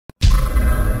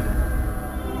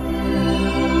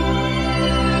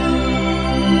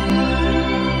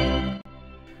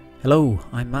Hello,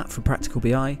 I'm Matt from Practical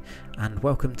BI and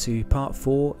welcome to part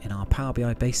 4 in our Power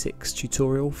BI Basics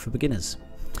tutorial for beginners.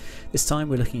 This time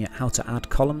we're looking at how to add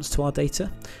columns to our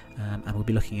data and we'll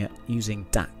be looking at using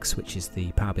DAX, which is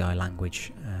the Power BI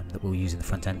language that we'll use in the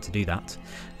front end to do that.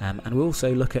 And we'll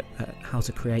also look at how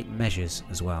to create measures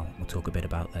as well. We'll talk a bit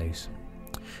about those.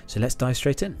 So let's dive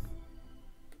straight in.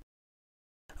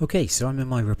 Okay, so I'm in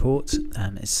my report.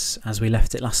 It's as we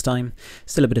left it last time.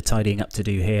 Still a bit of tidying up to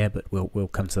do here, but we'll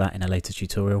come to that in a later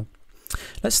tutorial.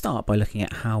 Let's start by looking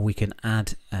at how we can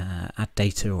add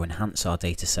data or enhance our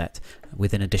data set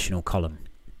with an additional column.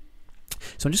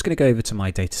 So I'm just going to go over to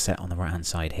my data set on the right hand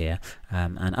side here,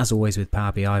 and as always with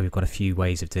Power BI we've got a few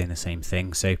ways of doing the same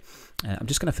thing. So I'm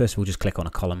just going to first of all just click on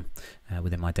a column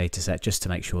within my data set just to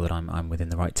make sure that I'm within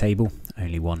the right table.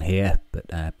 Only one here,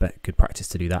 but good practice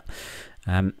to do that.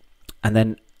 And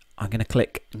then I'm going to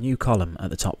click new column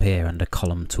at the top here under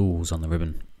column tools on the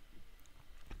ribbon.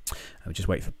 I'll just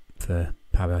wait for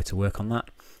Power BI to work on that.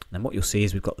 And then what you'll see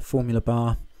is we've got the formula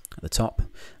bar at the top,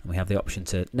 and we have the option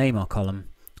to name our column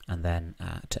and then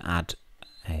to add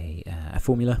a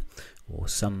formula or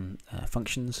some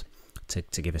functions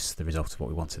to give us the result of what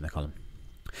we want in the column.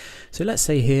 So let's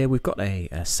say here we've got a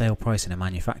sale price and a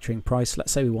manufacturing price.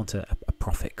 Let's say we want a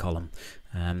profit column.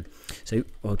 So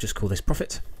I'll just call this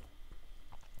profit,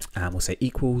 and we'll say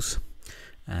equals,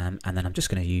 and then I'm just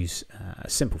going to use a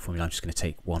simple formula. I'm just going to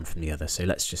take one from the other. So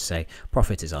let's just say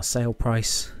profit is our sale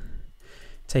price,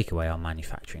 take away our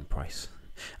manufacturing price.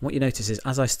 And what you notice is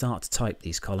as I start to type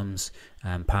these columns,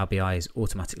 Power BI is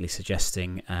automatically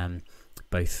suggesting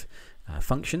both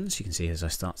functions. You can see as I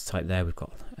start to type there, we've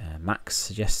got max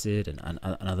suggested and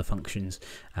other functions,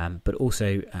 but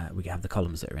also we have the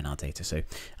columns that are in our data. So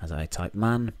as I type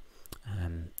man,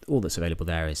 all that's available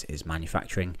there is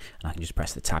manufacturing, and I can just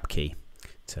press the tab key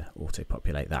to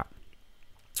auto-populate that.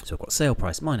 So I've got sale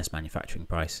price minus manufacturing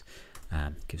price,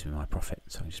 gives me my profit,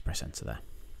 so I can just press enter there.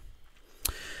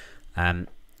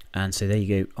 And so there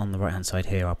you go, on the right hand side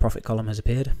here our profit column has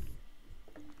appeared.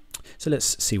 So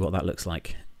let's see what that looks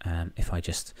like. If I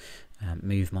just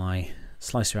move my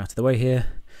slicer out of the way here,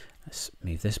 let's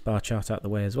move this bar chart out of the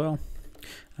way as well,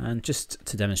 and just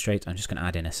to demonstrate I'm just going to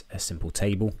add in a simple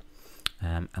table,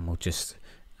 and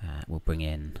we'll bring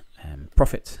in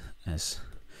profit as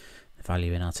the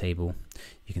value in our table.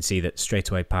 You can see that straight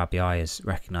away Power BI is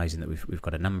recognizing that we've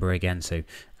got a number again, so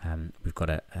we've got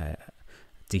a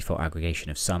default aggregation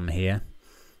of sum here.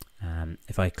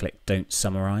 If I click don't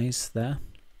summarize there,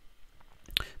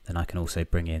 then I can also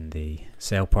bring in the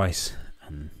sale price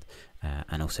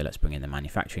and also let's bring in the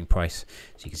manufacturing price,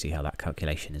 so you can see how that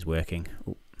calculation is working.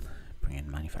 Ooh, bring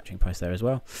in manufacturing price there as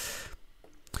well.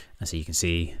 And so you can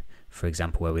see, for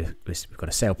example, where we've got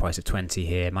a sale price of 20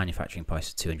 here, manufacturing price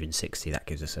of 260, that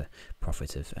gives us a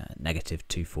profit of negative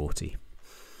 240.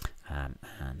 And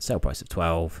sale price of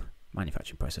 12,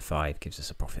 manufacturing price of 5 gives us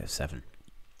a profit of 7.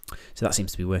 So that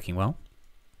seems to be working well.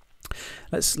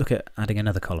 Let's look at adding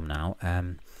another column now.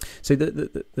 So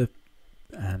the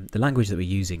language that we're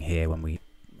using here when we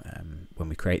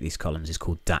create these columns is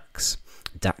called DAX.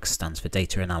 DAX stands for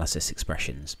Data Analysis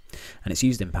Expressions, and it's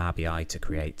used in Power BI to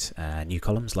create new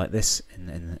columns like this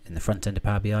in the front end of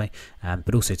Power BI,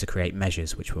 but also to create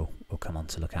measures, which we'll come on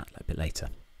to look at a bit later.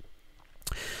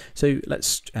 So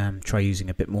let's try using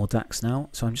a bit more DAX now.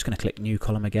 So I'm just going to click new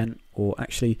column again, or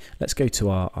actually let's go to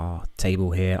our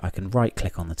table here. I can right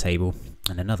click on the table,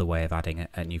 and another way of adding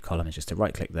a new column is just to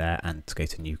right click there and to go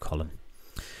to new column.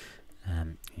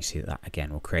 You see that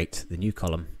again will create the new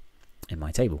column in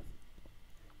my table.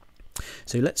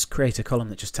 So let's create a column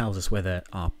that just tells us whether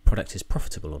our product is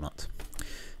profitable or not.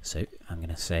 So I'm going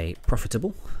to say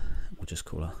profitable. We'll just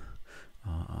call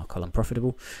our column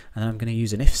profitable, and I'm going to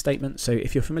use an if statement. So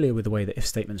if you're familiar with the way that if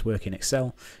statements work in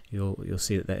Excel, you'll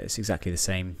see that it's exactly the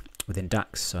same within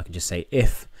DAX. So I can just say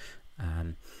if,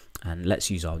 and let's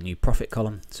use our new profit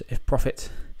column. So if profit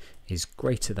is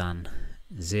greater than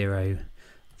 0,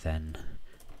 then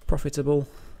profitable,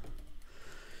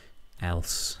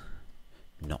 else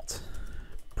not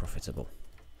profitable.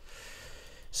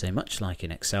 So much like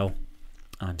in Excel,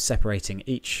 I'm separating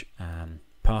each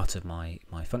part of my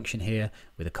function here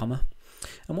with a comma,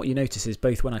 and what you notice is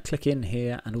both when I click in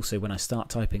here and also when I start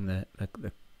typing the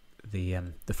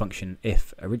function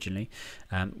if originally,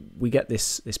 we get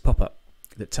this pop-up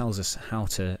that tells us how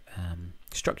to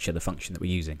structure the function that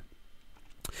we're using.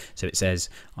 So it says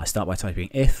I start by typing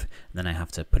if, and then I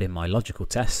have to put in my logical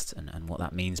test, and what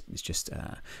that means is just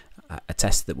a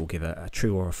test that will give a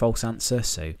true or a false answer.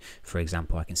 So for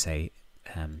example, I can say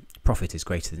profit is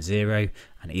greater than 0,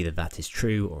 and either that is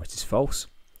true or it is false.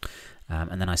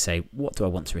 and then I say what do I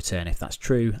want to return if that's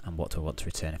true, and what do I want to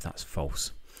return if that's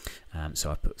false.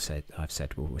 So I've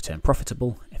said we'll return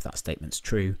profitable if that statement's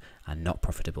true, and not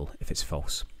profitable if it's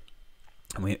false.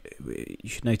 And you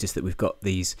should notice that we've got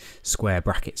these square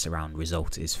brackets around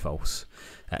result is false.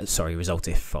 Result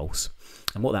if false.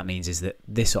 And what that means is that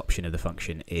this option of the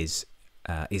function is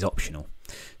optional.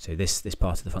 So this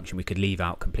part of the function we could leave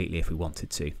out completely if we wanted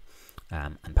to,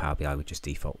 and Power BI would just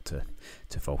default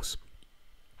to false.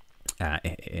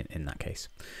 In that case,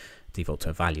 default to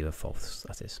a value of false.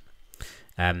 That is.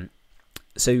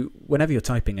 So whenever you're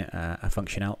typing a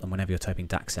function out, and whenever you're typing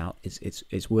DAX out,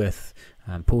 it's worth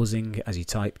pausing as you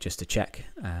type just to check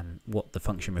what the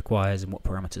function requires and what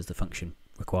parameters the function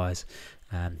requires,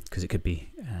 because it could be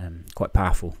quite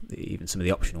powerful. Even some of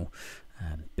the optional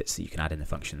bits that you can add in the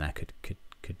function there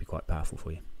could be quite powerful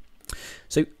for you.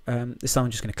 So this time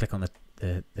I'm just going to click on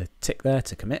the tick there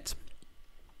to commit.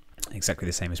 Exactly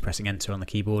the same as pressing enter on the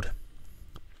keyboard.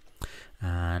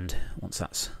 And once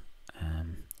that's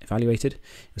evaluated,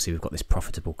 you'll see we've got this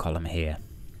profitable column here.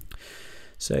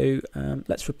 So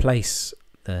let's replace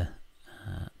the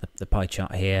pie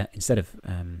chart here. Instead of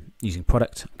using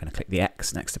product, I'm going to click the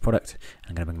X next to product.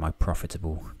 I'm going to bring my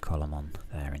profitable column on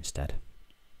there instead.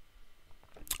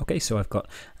 Okay, so I've got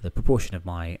the proportion of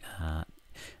my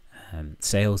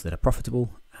sales that are profitable,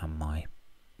 and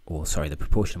the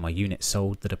proportion of my units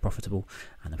sold that are profitable,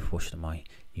 and the proportion of my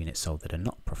units sold that are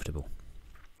not profitable.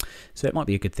 So it might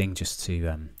be a good thing just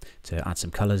to add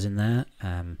some colours in there.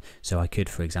 So I could,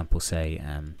 for example, say,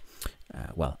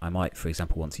 I might, for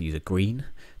example, want to use a green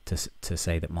to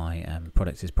say that my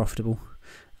product is profitable,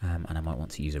 and I might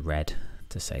want to use a red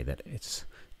to say that it's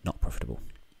not profitable.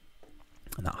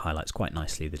 And that highlights quite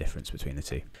nicely the difference between the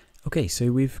two. Okay,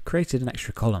 so we've created an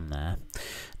extra column there.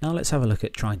 Now let's have a look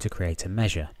at trying to create a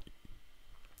measure.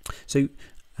 So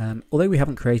although we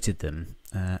haven't created them,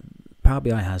 Power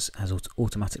BI has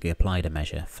automatically applied a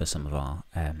measure for some of our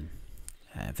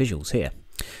visuals here.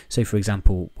 So for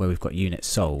example, where we've got units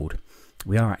sold,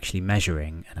 we are actually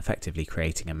measuring and effectively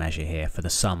creating a measure here for the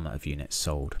sum of units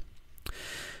sold.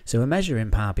 So a measure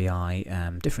in Power BI,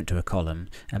 different to a column,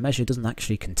 a measure doesn't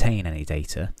actually contain any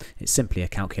data. It's simply a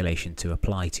calculation to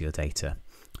apply to your data,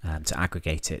 to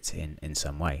aggregate it in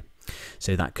some way.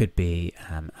 So that could be,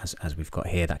 as we've got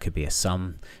here, that could be a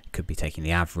sum, it could be taking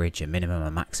the average, a minimum,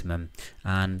 a maximum,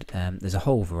 and there's a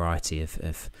whole variety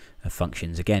of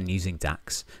functions, again using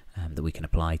DAX, that we can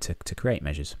apply to create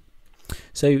measures.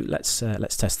 So let's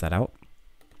test that out.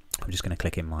 I'm just going to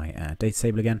click in my data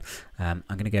table again. I'm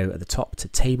going to go at the top to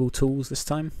table tools this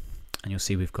time, and you'll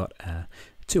see we've got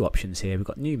two options here. We've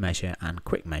got new measure and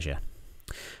quick measure.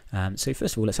 So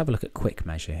first of all, let's have a look at quick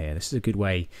measure here. This is a good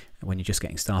way when you're just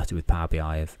getting started with Power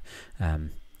BI of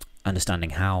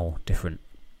understanding how different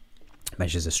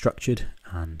measures are structured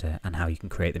and how you can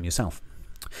create them yourself.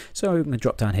 So I'm going to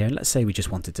drop down here, and let's say we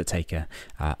just wanted to take an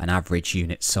average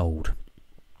unit sold.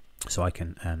 So I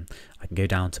can go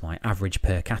down to my average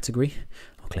per category.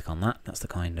 I'll click on that. That's the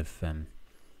kind of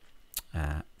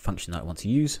function that I want to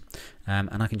use,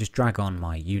 and I can just drag on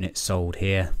my units sold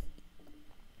here.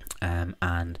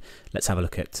 And let's have a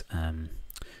look at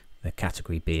the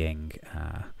category being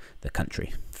the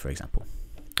country, for example.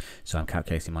 So I'm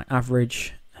calculating my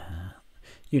average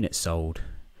units sold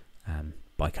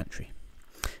by country,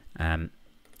 and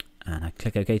I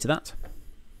click OK to that.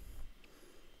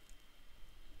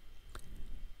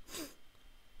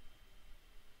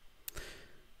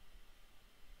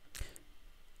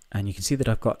 And you can see that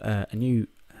I've got a new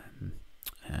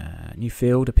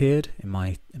field appeared in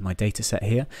my data set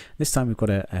here. This time we've got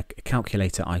a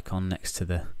calculator icon next to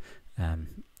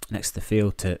the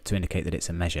field to indicate that it's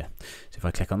a measure. So if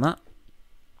I click on that,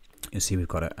 you'll see we've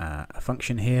got a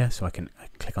function here. So I can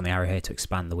click on the arrow here to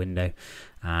expand the window,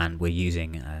 and we're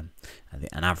using an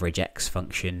average x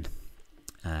function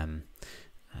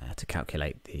to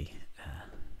calculate the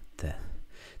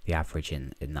average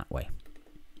in that way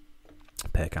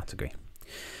per category.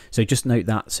 So just note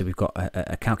that. So we've got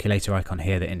a calculator icon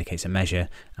here that indicates a measure,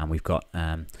 and we've got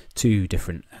two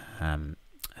different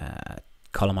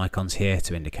column icons here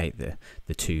to indicate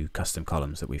the two custom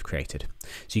columns that we've created.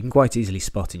 So you can quite easily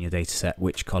spot in your data set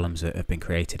which columns have been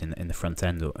created in the front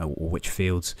end, or which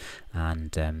fields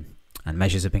and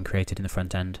measures have been created in the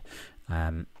front end,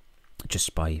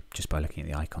 just by looking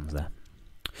at the icons there.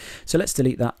 So let's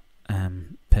delete that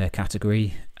per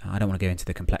category. I don't want to go into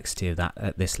the complexity of that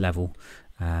at this level.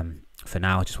 For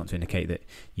now, I just want to indicate that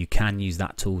you can use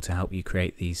that tool to help you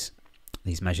create these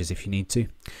measures if you need to.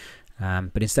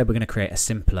 But instead, we're going to create a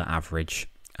simpler average.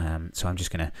 So I'm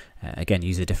just going to, again,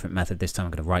 use a different method. This time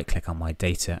I'm going to right click on my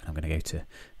data. I'm going to go to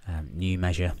new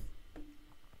measure.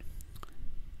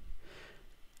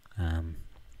 And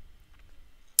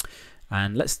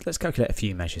let's calculate a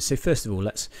few measures. So first of all,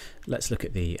 let's look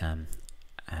at the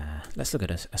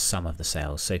a sum of the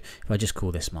sales. So if I just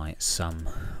call this my sum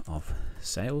of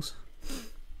sales,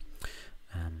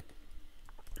 and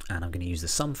I'm going to use the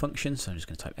sum function. So I'm just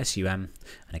going to type sum,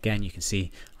 and again you can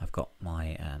see I've got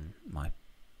my my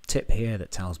tip here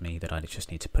that tells me that I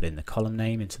just need to put in the column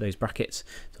name into those brackets.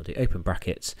 So I'll do open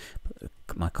brackets.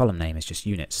 My column name is just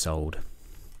units sold,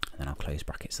 and then I'll close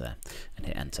brackets there and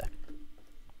hit enter.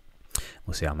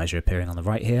 We'll see our measure appearing on the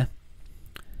right here.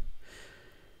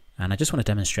 And I just want to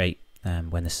demonstrate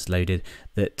when this is loaded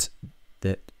that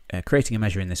creating a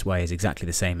measure in this way is exactly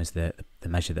the same as the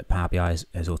measure that Power BI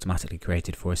has automatically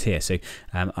created for us here. So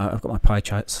I've got my pie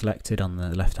chart selected on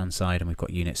the left hand side, and we've got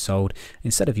units sold.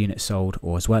 Instead of units sold,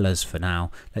 or as well as for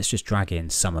now, let's just drag in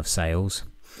sum of sales,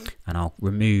 and I'll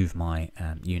remove my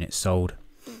units sold,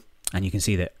 and you can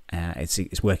see that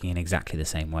it's working in exactly the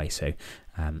same way. So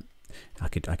I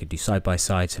could do side by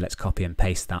side. So let's copy and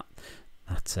paste that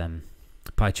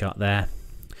pie chart there,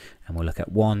 and we'll look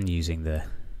at one using the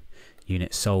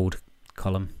units sold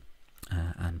column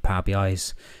and Power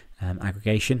BI's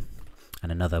aggregation,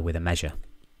 and another with a measure.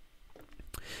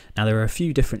 Now there are a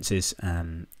few differences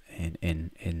in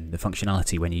the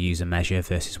functionality when you use a measure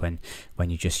versus when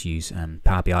you just use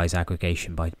Power BI's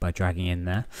aggregation by dragging in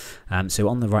there. So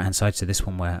on the right hand side, so this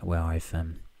one where I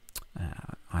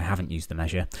haven't used the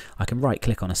measure, I can right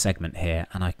click on a segment here,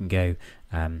 and I can go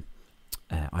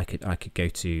I could go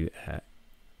to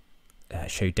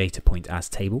show data point as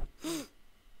table,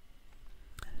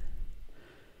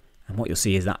 and what you'll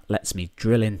see is that lets me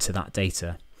drill into that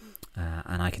data,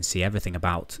 and I can see everything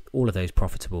about all of those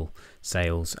profitable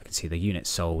sales. I can see the units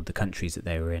sold, the countries that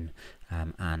they were in,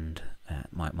 and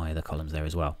my other columns there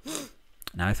as well.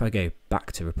 Now if I go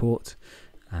back to report,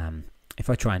 if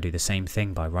I try and do the same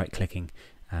thing by right clicking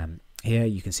here,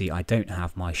 you can see I don't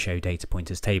have my show data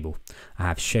pointers table. I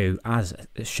have show as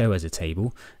a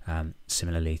table,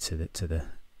 similarly to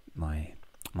my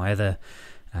other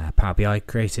Power BI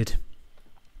created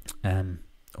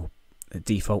or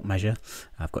default measure.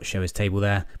 I've got show as table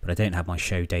there, but I don't have my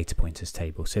show data pointers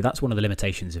table. So that's one of the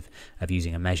limitations of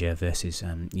using a measure versus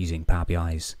using Power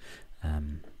BI's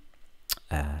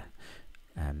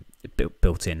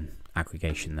built-in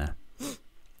aggregation there.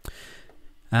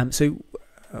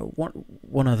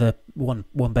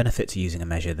 One benefit to using a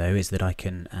measure though is that I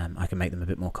can make them a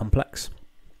bit more complex.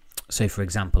 So for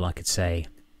example, I could say,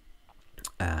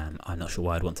 I'm not sure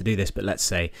why I'd want to do this, but let's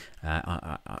say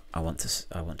I want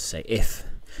to say if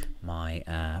my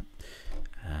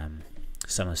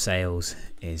sum of sales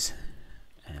is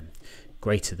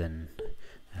greater than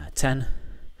 10,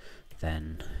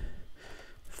 then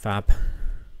fab,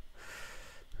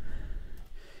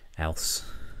 else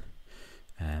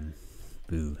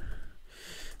boo.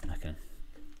 And I can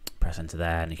press enter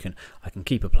there, and I can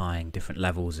keep applying different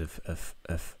levels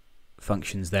of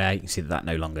functions there. You can see that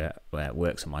no longer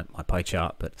works on my pie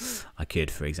chart, but I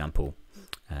could, for example,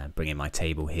 bring in my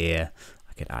table here.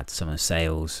 I could add sum of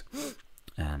sales,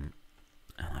 and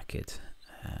I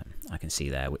can see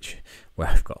there where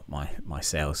I've got my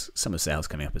sum of sales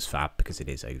coming up as fab because it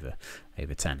is over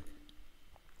 10.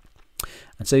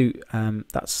 And so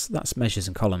that's measures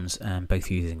and columns, both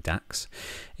using DAX.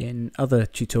 In other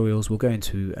tutorials we'll go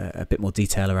into a bit more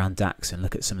detail around DAX and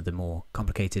look at some of the more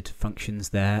complicated functions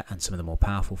there and some of the more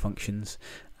powerful functions.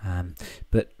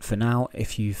 But for now,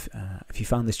 if you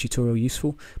found this tutorial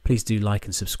useful, please do like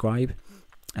and subscribe.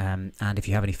 And if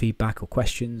you have any feedback or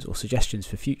questions or suggestions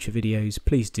for future videos,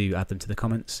 please do add them to the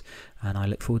comments, and I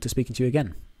look forward to speaking to you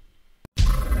again.